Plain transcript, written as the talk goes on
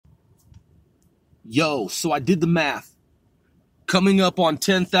Yo, so I did the math. Coming up on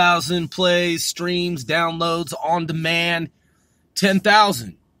 10,000 plays, streams, downloads, on demand.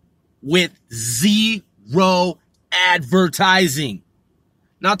 10,000 with zero advertising.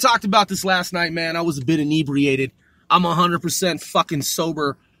 Now, I talked about this last night, man. I was a bit inebriated. I'm 100% fucking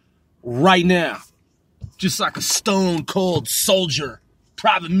sober right now. Just like a stone cold soldier,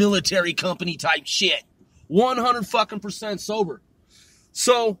 private military company type shit. 100 fucking percent sober.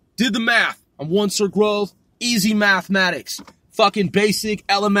 So, did the math on one cert growth, easy mathematics. Fucking basic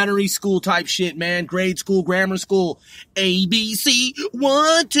elementary school type shit, man. Grade school, grammar school, ABC,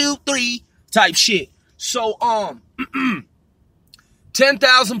 1, 2, 3 type shit. So,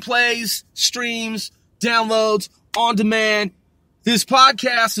 10,000 plays, streams, downloads, on demand. This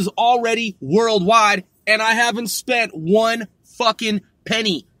podcast is already worldwide, and I haven't spent one fucking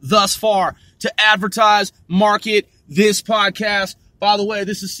penny thus far to advertise, market this podcast. By the way,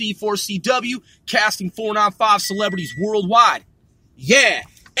 this is C4CW, casting 495 celebrities worldwide. Yeah,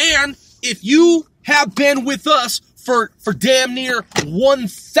 and if you have been with us for damn near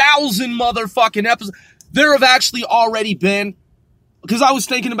 1,000 motherfucking episodes, there have actually already been, because I was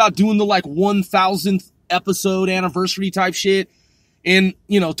thinking about doing the 1,000th episode anniversary type shit in,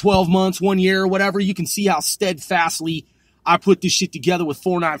 12 months, 1 year, or whatever. You can see how steadfastly I put this shit together with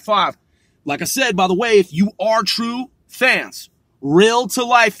 495. Like I said, by the way, if you are true fans, real to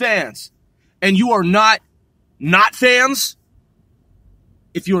life fans, and you are not fans,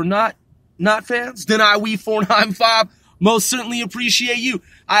 if you're not fans, then we 495 most certainly appreciate you.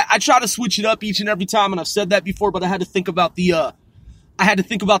 I try to switch it up each and every time, and I've said that before, but I had to think about the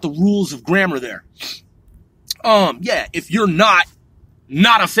rules of grammar there. Yeah, if you're not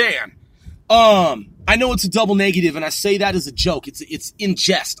a fan, I know it's a double negative, and I say that as a joke. It's in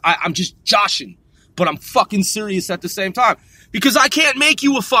jest. I'm just joshing, but I'm fucking serious at the same time. Because I can't make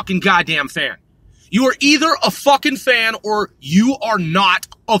you a fucking goddamn fan. You are either a fucking fan or you are not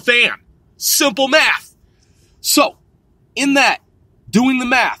a fan. Simple math. So, in that, doing the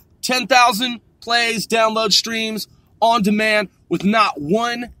math, 10,000 plays, download streams, on demand, with not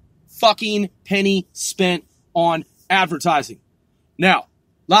one fucking penny spent on advertising. Now,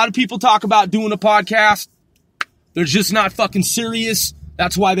 a lot of people talk about doing a podcast. They're just not fucking serious.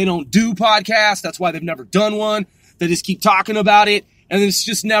 That's why they don't do podcasts. That's why they've never done one. They just keep talking about it, and it's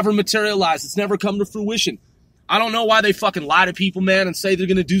just never materialized. It's never come to fruition. I don't know why they fucking lie to people, man, and say they're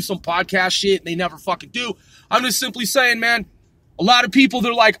going to do some podcast shit, and they never fucking do. I'm just simply saying, man, a lot of people,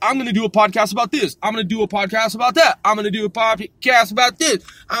 they're like, I'm going to do a podcast about this. I'm going to do a podcast about that. I'm going to do a podcast about this.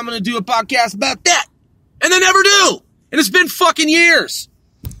 I'm going to do a podcast about that. And they never do. And it's been fucking years.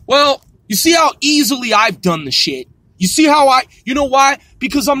 Well, you see how easily I've done the shit. You see how you know why?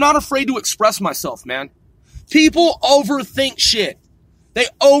 Because I'm not afraid to express myself, man. People overthink shit. They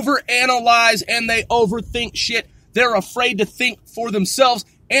overanalyze and they overthink shit. They're afraid to think for themselves.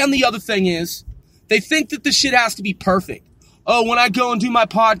 And the other thing is, they think that the shit has to be perfect. Oh, when I go and do my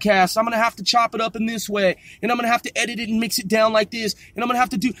podcast, I'm going to have to chop it up in this way. And I'm going to have to edit it and mix it down like this. And I'm going to have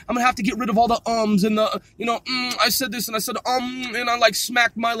to get rid of all the ums and the, I said this and I said, and I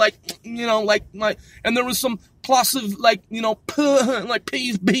smacked my, and there was some plosive,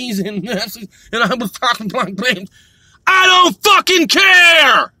 P's, B's, and S's, and I was talking like names. I don't fucking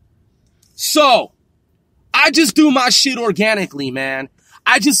care! So, I just do my shit organically, man.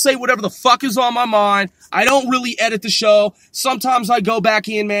 I just say whatever the fuck is on my mind. I don't really edit the show. Sometimes I go back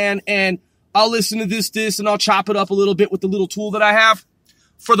in, man, and I'll listen to this, and I'll chop it up a little bit with the little tool that I have.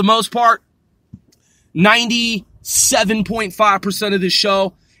 For the most part, 97.5% of this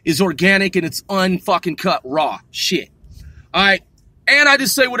show is organic, and it's unfucking cut raw shit. Alright? And I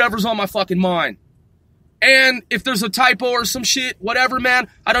just say whatever's on my fucking mind. And if there's a typo or some shit, whatever, man,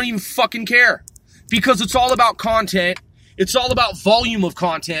 I don't even fucking care. Because it's all about content. It's all about volume of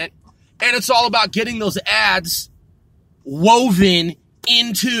content. And it's all about getting those ads woven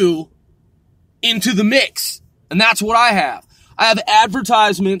into the mix. And that's what I have. I have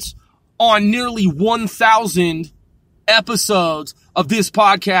advertisements on nearly 1,000 episodes of this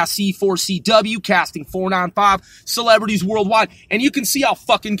podcast, C4CW, casting 495 celebrities worldwide. And you can see how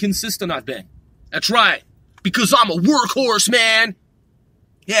fucking consistent I've been. That's right. Because I'm a workhorse, man.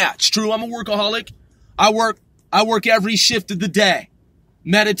 Yeah, it's true. I'm a workaholic. I work every shift of the day.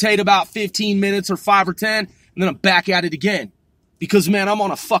 Meditate about 15 minutes or 5 or 10, and then I'm back at it again. Because, man, I'm on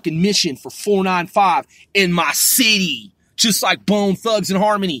a fucking mission for 495 in my city. Just like Bone Thugs and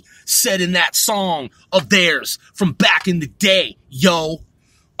Harmony said in that song of theirs from back in the day, yo.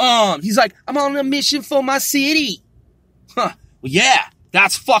 He's like, I'm on a mission for my city. Huh. Well, yeah,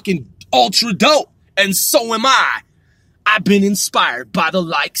 that's fucking ultra dope. And so am I. I've been inspired by the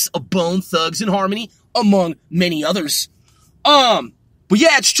likes of Bone Thugs and Harmony, among many others. But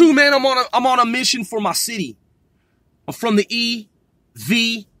yeah, it's true, man. I'm on a mission for my city. I'm from the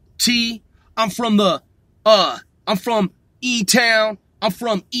EVT. I'm from E-Town. I'm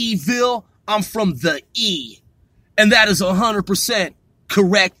from Eville. I'm from the E. And that is 100%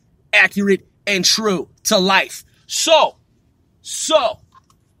 correct, accurate, and true to life. So,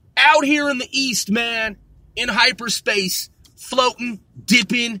 out here in the East, man, in hyperspace, floating,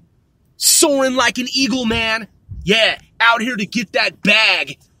 dipping, soaring like an eagle, man. Yeah, out here to get that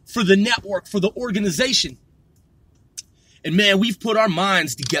bag for the network, for the organization. And man, we've put our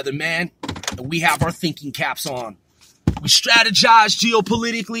minds together, man, and we have our thinking caps on. We strategize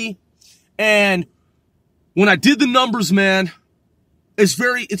geopolitically, and when I did the numbers, man, it's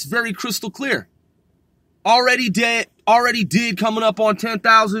very crystal clear. Already did coming up on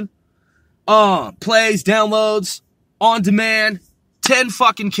 10,000 plays, downloads, on demand, 10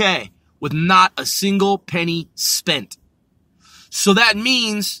 fucking K with not a single penny spent. So that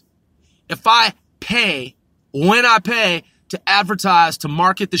means if I pay, when I pay to advertise, to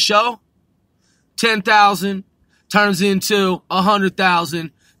market the show, 10,000 turns into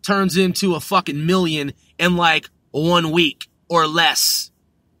 100,000, turns into a fucking million in like 1 week or less.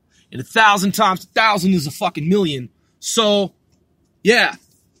 And 1,000 times 1,000 is a fucking million. So, yeah.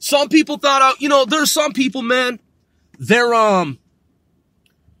 Some people thought, there's some people, man, they're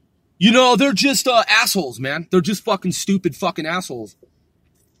just assholes, man. They're just fucking stupid fucking assholes.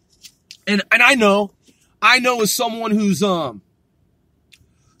 And I know as someone who's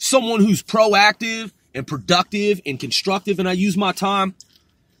proactive and productive and constructive, and I use my time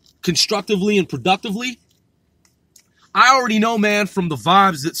constructively and productively, I already know, man, from the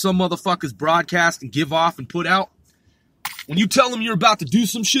vibes that some motherfuckers broadcast and give off and put out. When you tell them you're about to do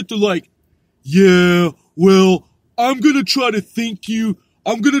some shit, they're like, yeah, well, I'm going to try to think you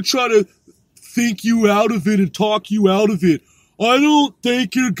out of it and talk you out of it. I don't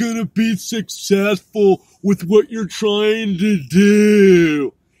think you're going to be successful with what you're trying to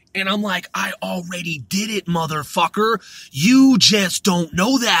do. And I'm like, I already did it, motherfucker. You just don't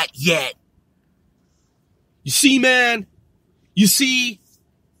know that yet. You see, man?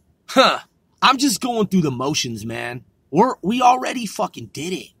 I'm just going through the motions, man. We already fucking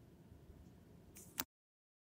did it.